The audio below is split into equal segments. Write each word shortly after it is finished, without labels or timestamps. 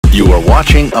You are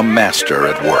watching a master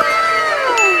at work.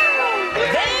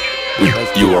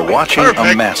 You are watching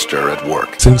a master at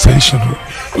work. Sensational.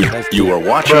 You are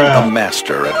watching a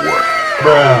master at work.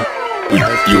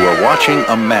 You are watching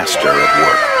a master at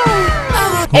work.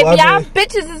 If y'all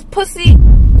bitches is pussy,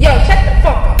 yo, shut the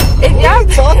fuck up. If y'all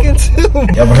talking to?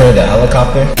 You ever heard of the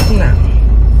helicopter? No.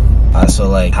 So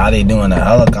like how they doing the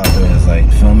helicopter is like,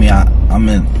 feel me? I'm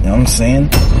in, you know what I'm saying?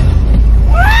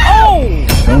 Oh!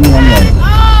 Feel me? I'm like,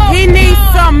 he needs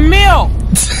some milk.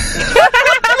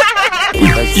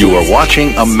 You are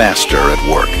watching a master at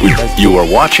work. You are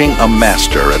watching a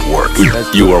master at work.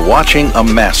 You are watching a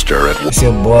master at work. It's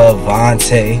your boy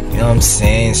avanteyt, you know what I'm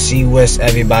saying? She wish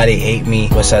everybody hate me,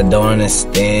 which I don't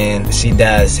understand. She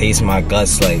does hates my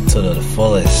guts like to the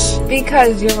fullest.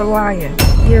 Because you're a liar.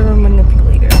 You're a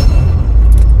manipulator.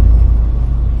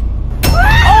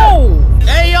 Oh!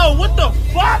 Hey yo, what the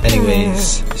fuck?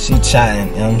 Anyways, she chatting,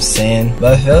 you know what I'm saying?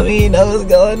 But feel me, you know what's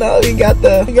going on? We got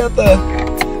the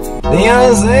you know what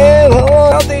I'm saying? Hold on,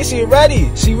 I don't think she ready.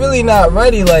 She really not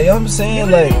ready, like, you know what I'm saying?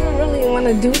 You Like, don't really want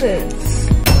to do this.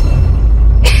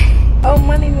 Oh,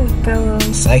 my name is Bella.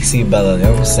 sexy Bella, you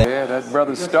know what I'm saying? Yeah, that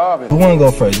brother's starving. Who wanna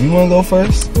go first? You wanna go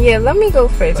first? Yeah, let me go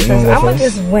first. Oh, you wanna go I'ma first?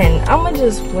 just win. I'ma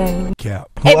just win. Cap.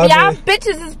 If y'all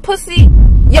bitches is pussy,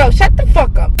 yo, shut the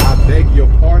fuck up. I beg your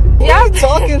pardon. Y'all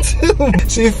Talking to?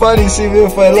 She funny, she real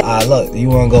funny. Look, you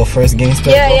wanna go first,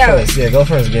 Gangsta? Yeah, go yeah. First. Yeah, go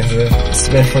first, Gangsta.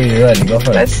 Spin for you ready, go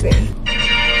first. Let's see.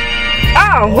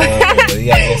 Oh. But you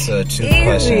gotta answer a true Easy.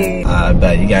 question. I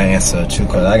bet you gotta answer a true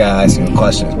question. I gotta ask you a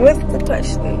question. What's the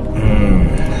question?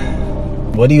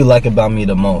 What do you like about me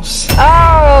the most?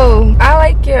 Oh, I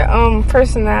like your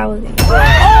personality.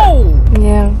 Oh!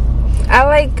 Yeah. I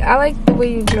like the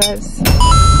way you dress.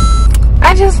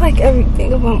 I just like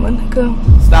everything about my nigga.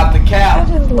 Stop the I cow.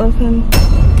 just love him.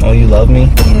 Oh, you love me?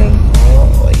 Yeah.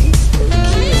 Oh, he's so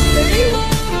cute, baby.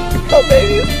 Oh,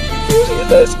 baby.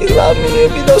 She love me,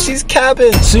 even though she's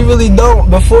capping. She really don't.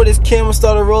 Before this camera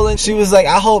started rolling, she was like,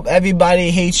 I hope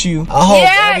everybody hates you. I hope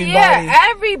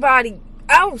everybody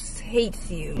else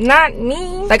hates you, not me.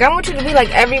 Like, I want you to be like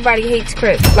everybody hates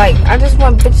Chris. Like, I just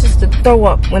want bitches to throw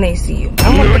up when they see you. I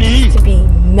want bitches to be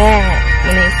mad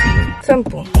when they see you.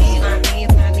 Simple.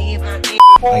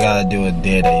 I gotta do a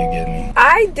dare that you give me.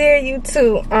 I dare you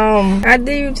to, I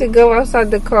dare you to go outside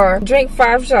the car, drink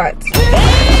 5 shots.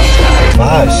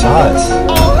 5 shots?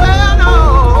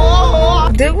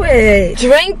 Do it.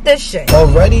 Drink the shit.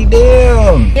 Already?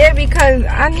 Damn. Yeah, because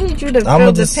I need you to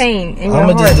feel the pain in your heart.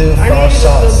 I'm gonna just do 5 I need you to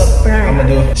shots. feel the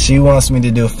burn. She wants me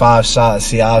to do 5 shots.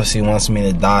 She obviously wants me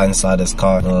to die inside this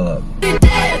car.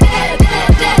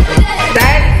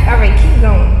 Alright, keep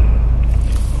going.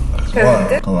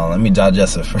 Hold on, let me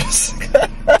digest it first.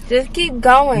 Just keep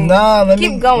going. Nah, let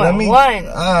keep me going. Let me, 1,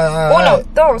 Uno,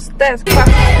 2, 3, 4.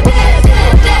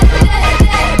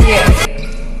 Yeah.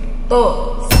 2.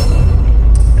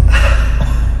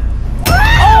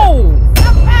 Oh!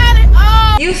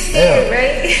 You see it,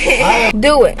 right?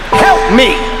 Do it. Help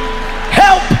me!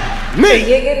 Help me!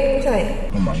 You're getting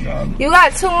tight. oh my god. You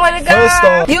got 2 more to go. First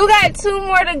off- You got 2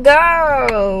 more to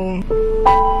go.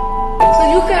 So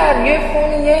you can have your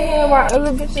phone in your hand while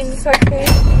other bitches is texting?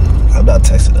 I'm not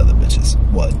texting other bitches.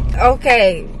 What?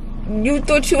 Okay. You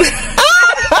thought you was...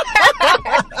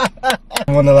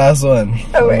 I'm on the last one.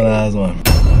 I'm on Alright. the last one.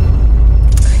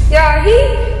 Y'all,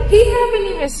 he haven't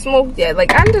even smoked yet.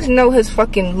 Like, I just know his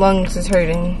fucking lungs is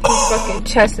hurting. His fucking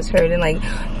chest is hurting. Like,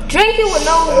 drinking with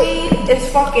no weed is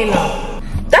fucking up.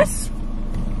 That's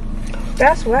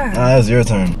why. It's your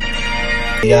turn.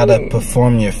 You gotta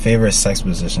perform your favorite sex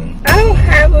position. I don't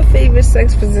have a favorite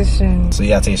sex position. So you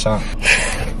gotta take a shot.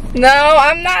 No,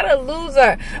 I'm not a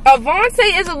loser.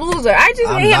 avanteyt is a loser. I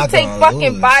just made him take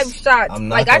fucking 5 shots.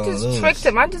 Like, I just tricked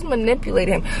him. I just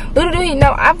manipulated him. Little did he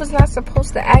know, I was not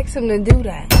supposed to ask him to do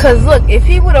that. Cause look, if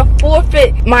he would have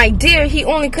forfeit my dear, he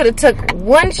only could have took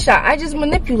 1 shot. I just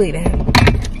manipulated him.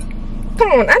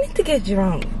 Come on, I need to get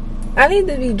drunk. I need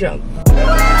to be drunk.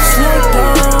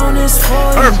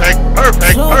 Perfect.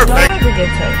 I need to get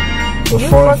tight.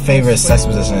 Perform favorite sex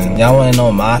position. Y'all wanna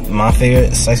know my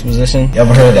favorite sex position? You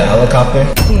ever heard of the helicopter?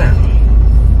 No.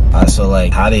 So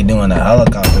like how they doing the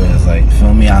helicopter is like,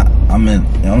 feel me? I'm in, you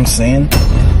know what I'm saying?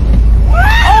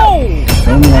 Oh!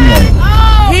 Feel me? I'm like,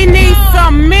 He needs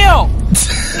some milk.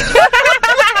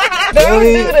 Don't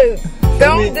do this.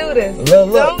 Don't do this.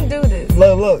 Look. Don't do this.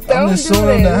 Look. I'm just Don't do showing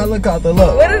them the this. helicopter.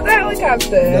 Look. What is the helicopter?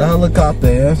 The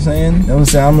helicopter, you know what I'm saying? You know what I'm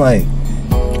saying? I'm like,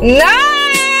 No!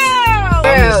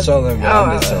 I'm just trolling, bro.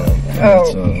 I'm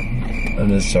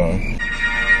just trolling.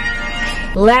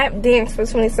 Lap dance for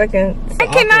 20 seconds. I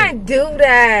cannot do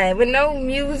that with no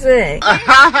music.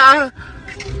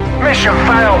 Mission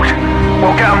failed.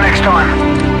 We'll get them next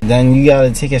time. Then you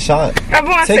gotta take a shot. I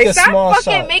want to say, stop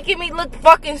fucking making me look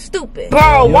fucking stupid.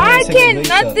 Bro, why can't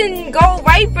nothing go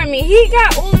right for me? He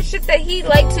got all the shit that he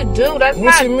like to do. That's not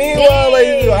what you mean what I like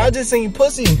to do? I just ain't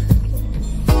pussy.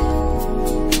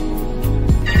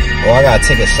 Oh, I gotta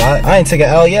take a shot? I ain't take an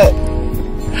L yet.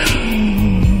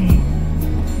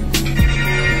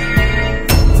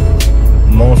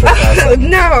 Moment for 5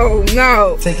 seconds.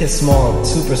 No. Take it small,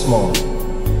 super small.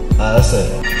 That's it.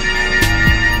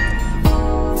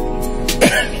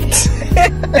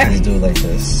 Just do it like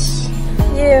this.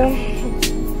 Yeah.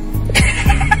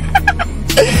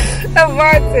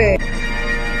 Avanteyt.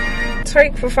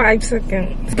 Twerk for 5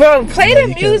 seconds. Bro, play the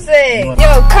music.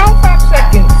 Yo, count 5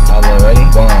 seconds. Alright, ready?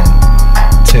 1,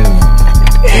 2,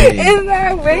 3. It's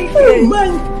not working. Oh my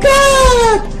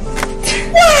god!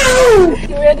 Wow!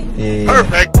 You ready? Yeah.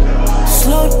 Perfect.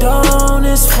 Slow down,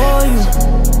 it's for you.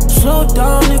 Slow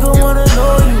down, nigga wanna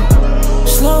know you.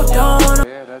 Slow down.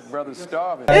 Yeah, that brother's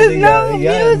starving. There's no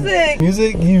music.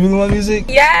 Music? You really want music?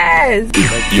 Yes.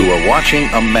 You are watching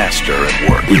a master at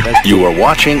work. You are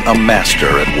watching a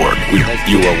master at work.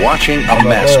 You are watching a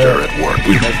master at work.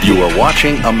 You are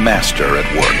watching a master at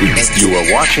work. You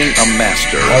are watching a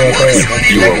master at work.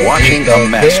 You are watching a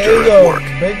master at work.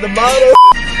 Break the bottle.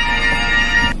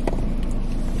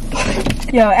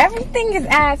 Yo, everything is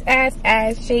ass,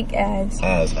 shake ass.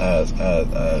 Ass.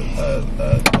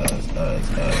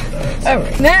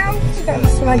 Alright, now you gotta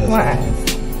select my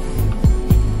ass.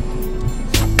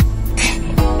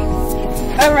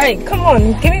 Alright, come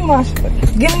on, give me my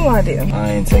idea. I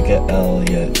ain't take an L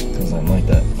yet, cause I'm like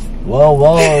that. Whoa,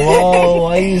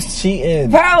 why you cheating?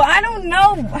 Bro, I don't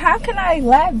know. How can I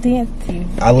lap dance to you?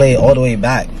 I lay all the way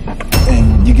back,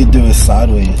 and you can do it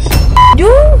sideways.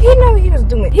 Dude, he knew what he was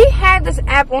doing. He had this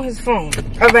app on his phone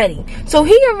already. So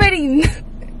he already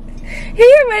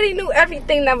knew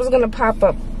everything that was gonna pop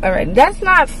up already. That's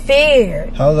not fair.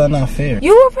 How's that not fair?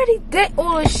 You already did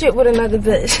all this shit with another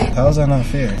bitch. How's that not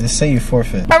fair? Just say you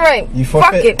forfeit. Alright, you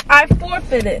forfeit? Fuck it. I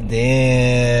forfeited.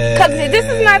 Damn. Cause this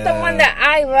is not the one that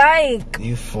I like.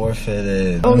 You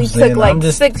forfeited. Only took like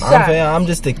 6 shots. I'm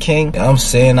just the king. I'm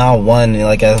saying I won.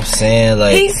 Like I'm saying,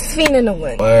 like he's fiending to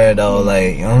win. Word though,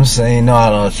 like I'm saying, no, I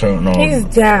don't trust no. He's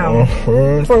down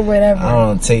for whatever. I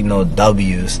don't take no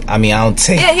W's. I mean, I don't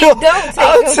take. Yeah, he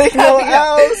don't take no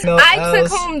L's. No I L's.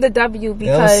 took home the W because.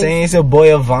 You know what I'm saying? It's your boy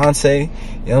Avanteyt. You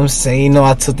know what I'm saying? You know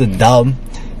I took the dub. You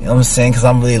know what I'm saying? Because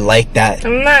I'm really like that.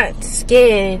 I'm not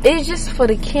scared. It's just for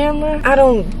the camera. I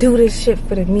don't do this shit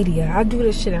for the media. I do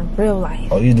this shit in real life.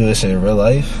 Oh, you do this shit in real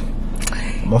life?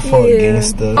 My fault,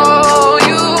 gangster. Oh,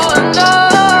 you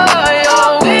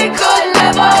know we could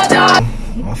never die.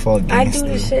 My fault, gangster. I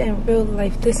do this shit in real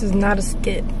life. This is not a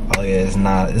skit. Oh yeah,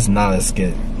 it's not a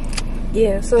skit.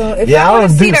 Yeah, so if I you want don't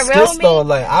to see do the real skits me, though.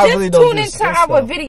 Like I just really don't tune do into skits our though. video.